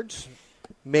 2/3,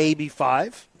 maybe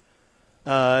 5.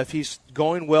 If he's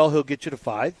going well, he'll get you to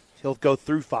 5. He'll go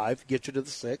through 5, get you to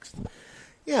the 6th.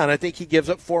 Yeah, and I think he gives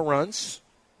up 4 runs,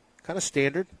 kind of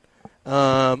standard.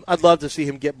 I'd love to see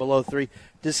him get below 3.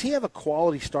 Does he have a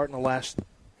quality start in the last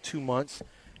 2 months?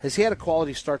 Has he had a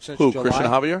quality start since July? Christian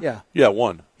Javier? Yeah. Yeah,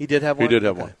 1. He did have 1? He did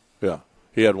have 1. Yeah,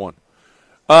 he had 1.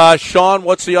 Sean,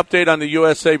 what's the update on the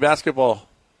USA basketball?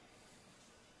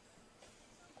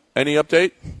 Any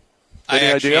update? Any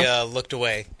I actually idea? looked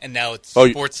away, and now it's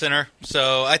Sports Center.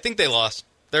 So I think they lost.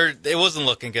 It wasn't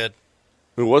looking good.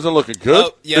 It wasn't looking good?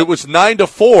 Oh, yep. It was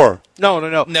 9-4. No.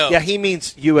 No. Yeah, he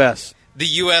means U.S. The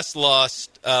U.S.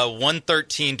 lost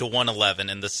 113 to 111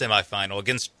 in the semifinal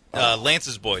against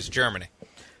Lance's boys, Germany.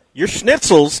 Your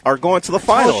Schnitzels are going to the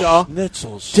finals.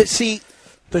 Schnitzels. See,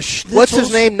 the Schnitzels? What's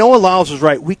his name? Noah Lyles was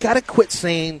right. We got to quit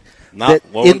saying that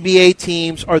NBA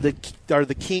teams are the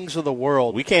kings of the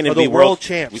world. We can't even be be world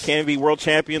champs. We can't be world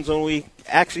champions when we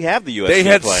actually have the U.S. They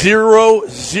had play.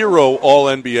 zero all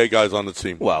NBA guys on the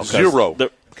team. Well, 0.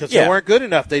 Because they weren't good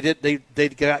enough. They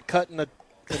got cut in the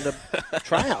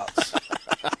tryouts.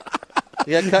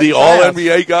 The all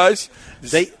NBA guys?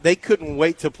 They couldn't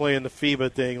wait to play in the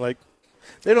FIBA thing. Like,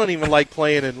 They don't even like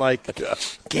playing in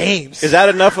games. Is that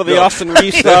enough of the Austin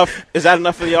Reeves stuff? Is that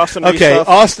enough of the Austin Reeves stuff?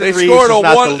 Austin Reeves is not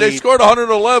the lead. They scored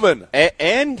 111.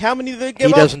 And how many did they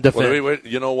give up? He doesn't defend. Wait,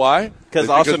 you know why? Because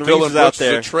Austin Reeves is out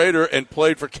there. He's a traitor and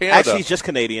played for Canada. Actually, he's just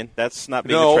Canadian. That's not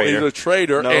being a traitor. No, he's a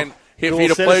traitor. No. And if he'd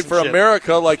have played for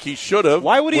America like he should have,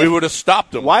 we would have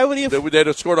stopped him. Why would he have? They'd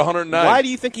have scored 109. Why do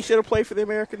you think he should have played for the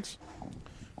Americans?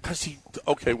 Because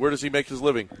where does he make his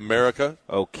living? America.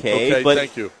 Okay, but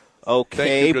thank you.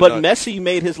 Okay, but Messi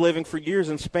made his living for years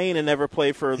in Spain and never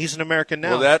played for. He's an American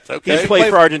now. Well, that's okay. He's played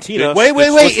for Argentina. Wait.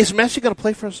 Is Messi going to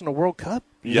play for us in the World Cup?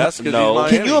 Yes. No.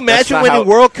 Can you imagine winning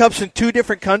World Cups in 2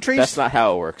 different countries? That's not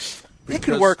how it works. It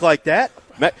could work like that.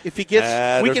 If he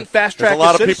gets, we can fast track. There's a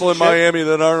lot of people in Miami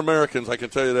that aren't Americans. I can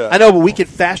tell you that. I know, but we can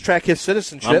fast track his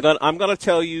citizenship. I'm going to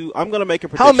tell you. I'm going to make a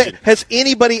prediction. Has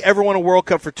anybody ever won a World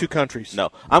Cup for 2 countries?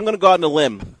 No. I'm going to go out on a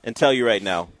limb and tell you right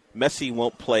now. Messi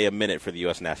won't play a minute for the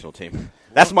U.S. national team.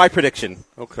 That's my prediction.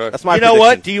 Okay. That's my prediction. You know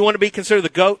what? Do you want to be considered the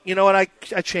GOAT? You know what? I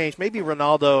changed. Maybe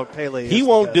Ronaldo or Pele. He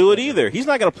won't do it either. He's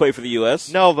not going to play for the U.S.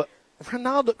 No, but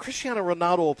Cristiano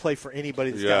Ronaldo will play for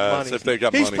anybody that's got money. If they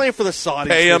got He's money. playing for the Saudis.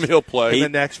 Pay him, he'll play. In the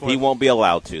next one. He won't be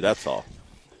allowed to. That's all.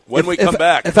 When we come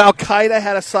back. If Al Qaeda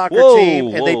had a soccer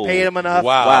team and they paid him enough,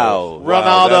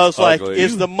 Ronaldo's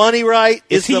is the money right?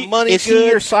 Is the money Is he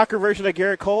your soccer version of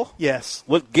Garrett Cole? Yes.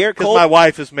 With Garrett Cole? Because my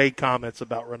wife has made comments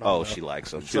about Ronaldo. Oh, she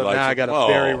likes him. So now I got to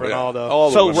bury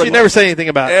Ronaldo. Yeah. So she never said anything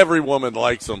about it. Every woman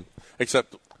likes him,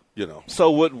 except, So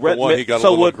would Rhett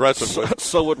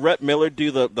So would Rhett Miller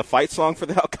do the fight song for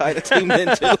the Al Qaeda team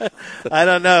then too? I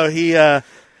don't know.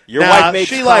 Your wife made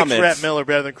she comments. likes Rhett Miller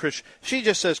better than Chris. She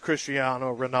just says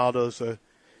Cristiano Ronaldo's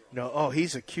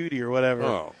he's a cutie or whatever.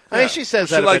 Oh, I mean, she says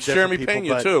that. She likes about Jeremy people,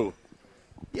 Pena too.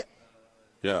 Yeah.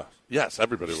 Yeah. Yes.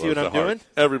 Everybody loves what the I'm heart. doing?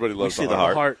 Everybody loves the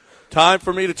heart. Time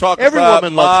for me to talk Every about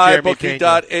woman loves Jeremy Pena.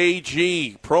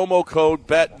 MyBookie.ag. Promo code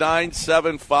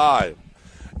BET975.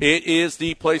 It is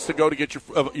the place to go to get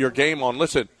your game on.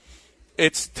 Listen,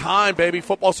 it's time, baby.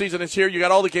 Football season is here. You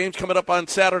got all the games coming up on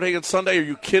Saturday and Sunday. Are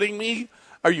you kidding me?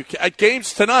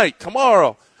 Games tonight,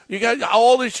 tomorrow. You got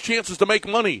all these chances to make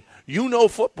money. You know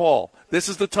football. This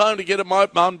is the time to get it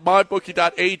on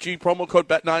MyBookie.ag. Promo code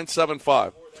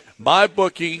BET975.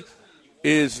 MyBookie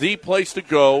is the place to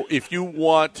go if you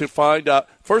want to find out.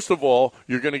 First of all,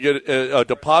 you're going to get a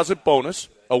deposit bonus,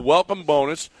 a welcome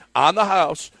bonus on the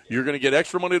house. You're going to get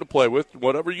extra money to play with.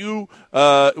 Whatever you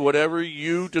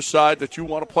decide that you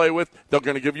want to play with, they're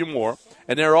going to give you more.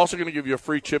 And they're also going to give you a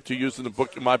free chip to use in the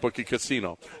MyBookie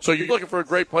casino. So you're looking for a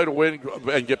great play to win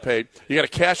and get paid. You got a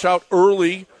cash out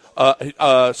early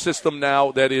system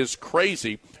now that is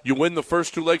crazy. You win the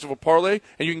first 2 legs of a parlay,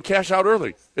 and you can cash out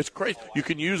early. It's crazy. You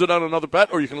can use it on another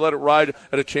bet, or you can let it ride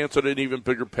at a chance at an even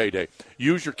bigger payday.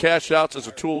 Use your cash outs as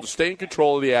a tool to stay in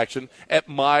control of the action at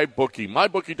MyBookie.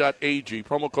 MyBookie.ag,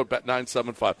 promo code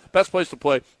BET975. Best place to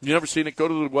play. If you've never seen it, go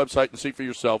to the website and see for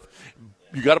yourself.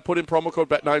 You got to put in promo code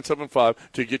BET975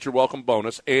 to get your welcome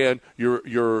bonus and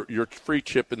your free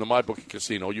chip in the MyBookie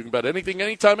casino. You can bet anything,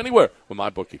 anytime, anywhere with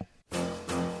MyBookie.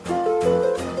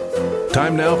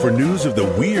 Time now for News of the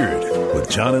Weird with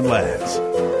John and Lance.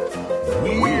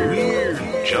 Weird.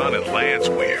 John and Lance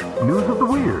Weird. News of the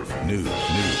Weird. News.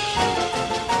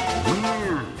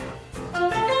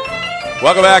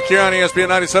 Welcome back here on ESPN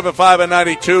 97.5 and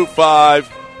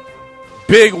 92.5.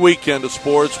 Big weekend of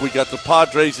sports. We got the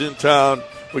Padres in town.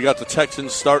 We got the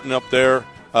Texans starting up their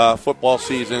football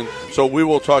season. So we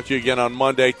will talk to you again on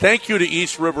Monday. Thank you to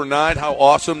East River 9. How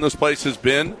awesome this place has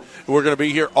been. We're going to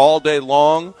be here all day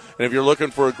long. And if you're looking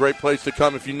for a great place to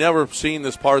come, if you've never seen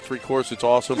this par 3 course, it's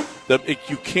awesome.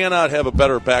 You cannot have a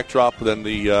better backdrop than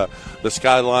the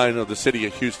skyline of the city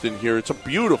of Houston here. It's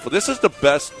beautiful. This is the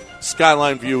best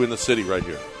skyline view in the city right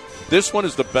here. This one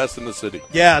is the best in the city.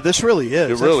 Yeah, this really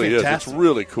is. It really is. It's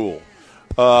really cool.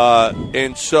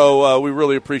 And so we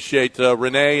really appreciate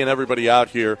Renee and everybody out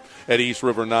here at East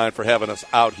River 9 for having us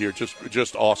out here.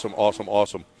 Just awesome, awesome,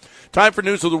 awesome. Time for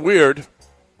News of the Weird.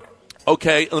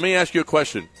 Okay, let me ask you a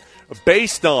question.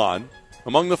 Based on,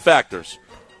 among the factors,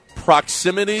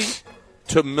 proximity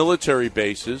to military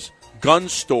bases, gun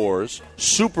stores,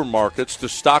 supermarkets to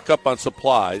stock up on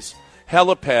supplies,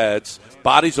 helipads,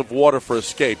 bodies of water for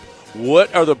escape, what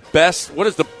is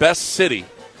the best city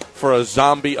for a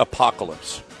zombie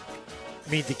apocalypse?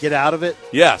 You mean to get out of it?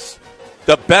 Yes.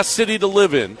 The best city to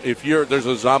live in if there's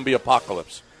a zombie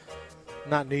apocalypse.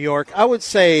 Not New York. I would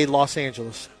say Los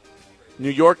Angeles. New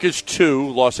York is 2.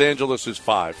 Los Angeles is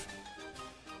 5.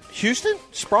 Houston?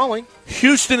 Sprawling.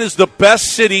 Houston is the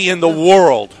best city in the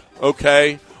world,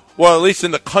 okay? Well, at least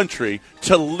in the country,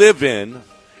 to live in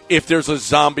if there's a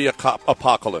zombie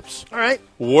apocalypse. All right.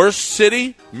 Worst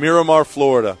city, Miramar,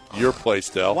 Florida. Your place,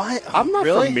 Del. Why? I'm not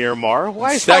really? from Miramar.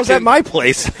 Why is Second- that my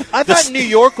place? I thought New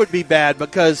York would be bad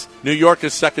because New York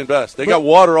is second best. They got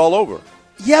water all over.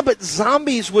 yeah, but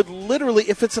zombies would literally,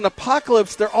 if it's an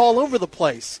apocalypse, they're all over the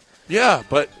place. Yeah,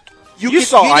 but You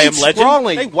saw I Am need Legend.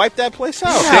 sprawling. They wiped that place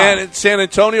out. San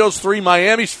Antonio's 3,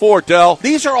 Miami's 4, Del.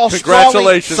 These are all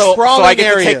Congratulations. So sprawling I get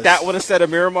areas. to take that one instead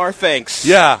of Miramar? Thanks.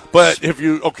 Yeah, but if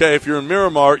you're in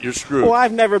Miramar, you're screwed. Well,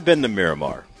 I've never been to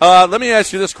Miramar. Let me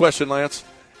ask you this question, Lance.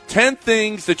 10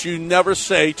 things that you never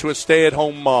say to a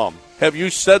stay-at-home mom. Have you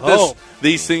said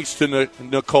these things to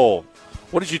Nicole?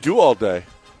 What did you do all day?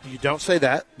 You don't say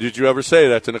that. Did you ever say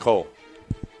that to Nicole?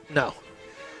 No.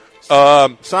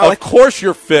 Of course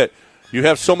you're fit. You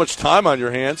have so much time on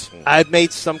your hands. I've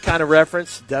made some kind of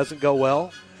reference. Doesn't go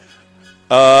well.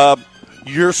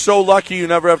 You're so lucky you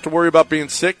never have to worry about being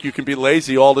sick. You can be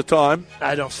lazy all the time.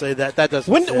 I don't say that. That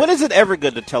doesn't fit. When is it ever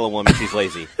good to tell a woman she's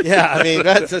lazy? Yeah, I mean,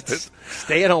 that's a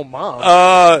stay-at-home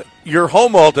mom. You're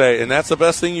home all day, and that's the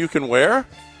best thing you can wear?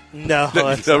 No,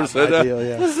 that's never not said my that? deal,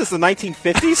 yeah. What is this, the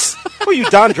 1950s? Who are you,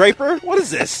 Don Draper? What is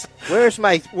this? Where's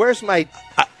my Have Where's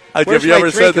you my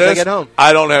ever drink said as I this? get home?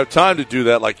 I don't have time to do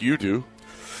that like you do.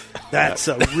 That's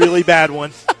a really bad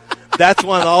one. That's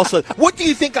one also. What do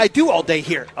you think I do all day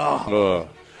here? Oh,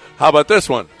 How about this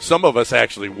one? Some of us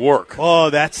actually work.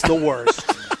 That's the worst.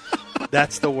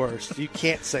 That's the worst. You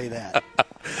can't say that.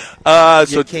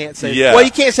 You can't say yeah. that. Well,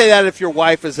 you can't say that if your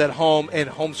wife is at home and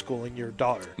homeschooling your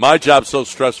daughter. My job's so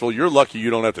stressful. You're lucky you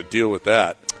don't have to deal with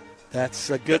that. That's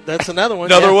another one.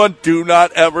 Another yeah. one, do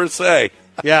not ever say.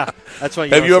 Yeah, that's one.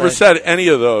 Have you ever said any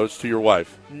of those to your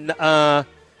wife?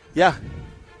 Yeah,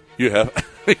 You have?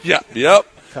 Yeah. Yep.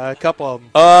 a couple of them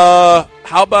How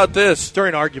about this?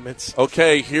 during arguments.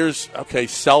 Okay,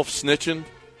 self-snitching.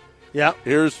 Yeah.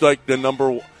 Here's like the number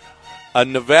one. A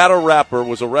Nevada rapper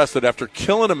was arrested after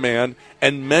killing a man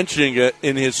and mentioning it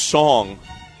in his song.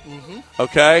 Mm-hmm.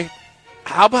 Okay?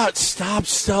 How about stop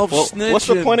self-snitching? What's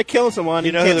the point of killing someone?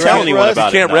 You know can't who the tell rapper anyone was?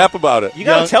 about You it. can't now. rap about it. You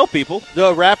got to tell people.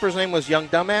 The rapper's name was Young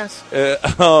Dumbass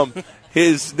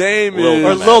His name or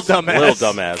is Lil Dumbass. Lil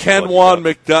Dumbass. Kenwan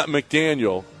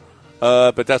McDaniel,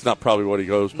 but that's not probably what he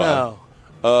goes by. No.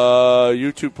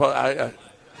 YouTube.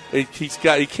 He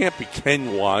can't be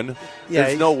Kenwan. Yeah,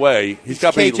 There's no way. He's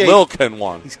got to be KJ. Lil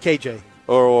Kenwan He's KJ.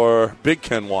 or Big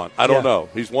Kenwan. I don't Yeah. know.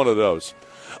 He's one of those.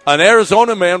 An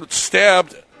Arizona man was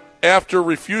stabbed after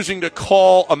refusing to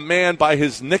call a man by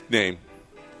his nickname.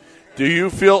 Do you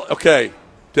feel okay,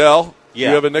 Del? Yeah. Do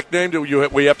you have a nickname?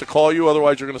 We have to call you,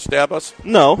 otherwise you're going to stab us?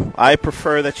 No, I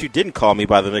prefer that you didn't call me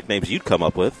by the nicknames you'd come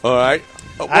up with. All right.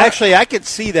 Actually, I could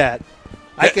see that.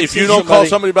 If you don't call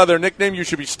somebody by their nickname, you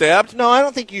should be stabbed? No, I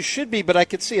don't think you should be, but I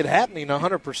could see it happening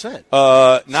 100%.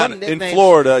 Not Some in nicknames-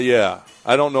 Florida, yeah.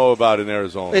 I don't know about in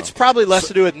Arizona. It's probably less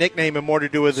to do with nickname and more to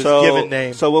do with his given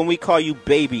name. So when we call you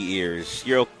baby ears,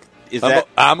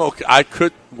 I'm okay. I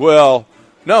could, well,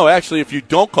 no, actually, if you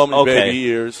don't call me Okay. baby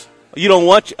ears. You don't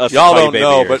want us Y'all to call you don't baby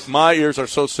know, ears. but my ears are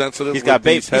so sensitive He's with got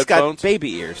these headphones.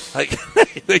 baby ears.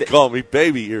 They call me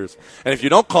baby ears. And if you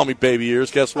don't call me baby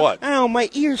ears, guess what? Oh, my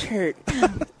ears hurt.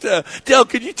 Del,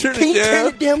 can you turn it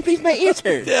down? down, please? My ears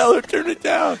hurt. Del, turn it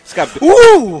down. It's got,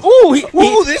 Ooh,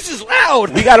 this is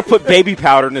loud. we got to put baby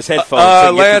powder in his headphones. so he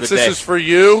can get Lance, through the this day. is for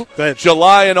you. Go ahead.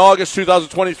 July and August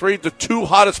 2023, the 2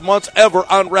 hottest months ever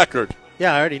on record.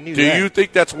 Yeah, I already knew Do that. you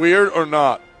think that's weird or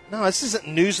not? No, this isn't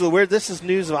news of the weird. This is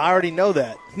news of I already know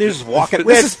that. News of walking.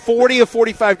 We had 40 or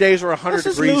 45 days or 100 This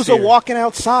is degrees news here. of walking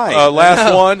outside.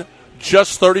 Last one,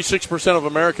 just 36% of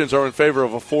Americans are in favor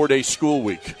of a 4-day school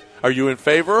week. Are you in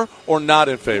favor or not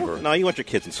in favor? No, you want your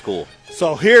kids in school.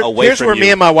 So Away here's from where you.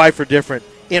 me and my wife are different.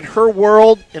 In her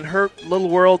world, in her little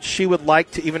world, she would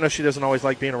like to, even though she doesn't always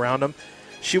like being around them,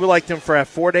 she would like them for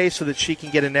 4 days so that she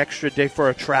can get an extra day for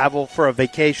a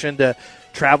vacation to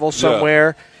travel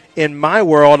somewhere. In my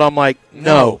world, I'm like,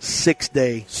 no, 6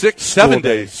 days. 7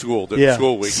 days school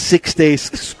week. 6 days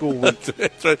school week.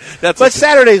 That's But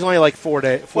Saturday's only like 4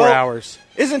 hours.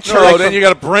 Isn't church? No, then you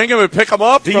got to bring them and pick them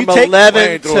up. From take-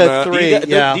 11 doing to that. 3,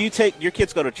 yeah. Do you take your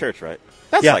kids go to church? Right.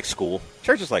 That's Yeah. like school.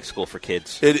 Church is like school for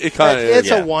kids. It kind of It's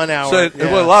is. a 1 hour. So,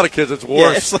 well, a lot of kids, it's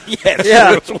worse.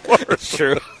 Yeah. It's worse. It's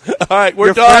true. All right, we're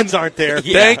Your done. friends aren't there.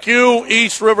 Yeah. Thank you,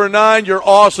 East River 9. You're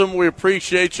awesome. We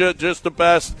appreciate you. Just the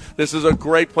best. This is a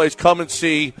great place. Come and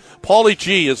see. Paulie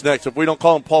G is next. If we don't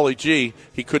call him Paulie G,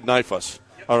 he could knife us.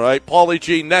 All right, Paulie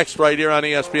G next right here on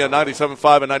ESPN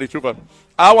 97.5 and 92.5.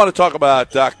 I want to talk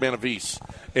about Doc Manavis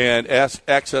and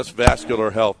Access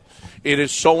Vascular Health. It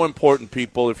is so important,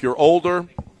 people. If you're older,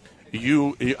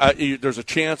 there's a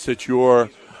chance that your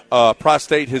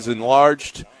prostate has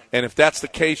enlarged And if that's the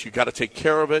case, you got to take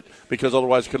care of it, because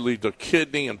otherwise it could lead to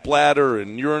kidney and bladder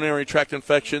and urinary tract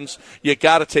infections. You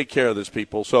got to take care of this,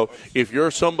 people. So if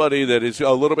you're somebody that is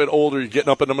a little bit older, you're getting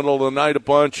up in the middle of the night a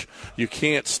bunch, you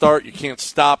can't start, you can't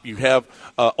stop, you have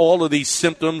all of these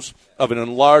symptoms of an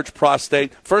enlarged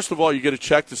prostate. First of all, you get a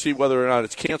check to see whether or not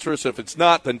it's cancerous. If it's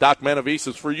not, then Doc Manavis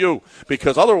is for you,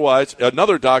 because otherwise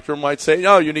another doctor might say,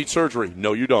 no, you need surgery.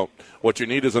 No, you don't. What you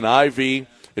need is an IV.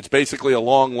 It's basically a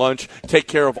long lunch. Take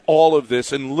care of all of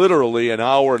this in literally an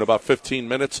hour and about 15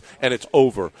 minutes, and it's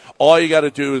over. All you got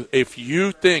to do is, if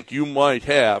you think you might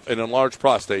have an enlarged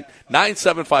prostate,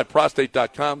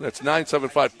 975prostate.com. That's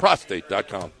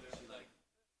 975prostate.com.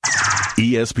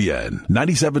 ESPN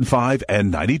 97.5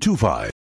 and 92.5.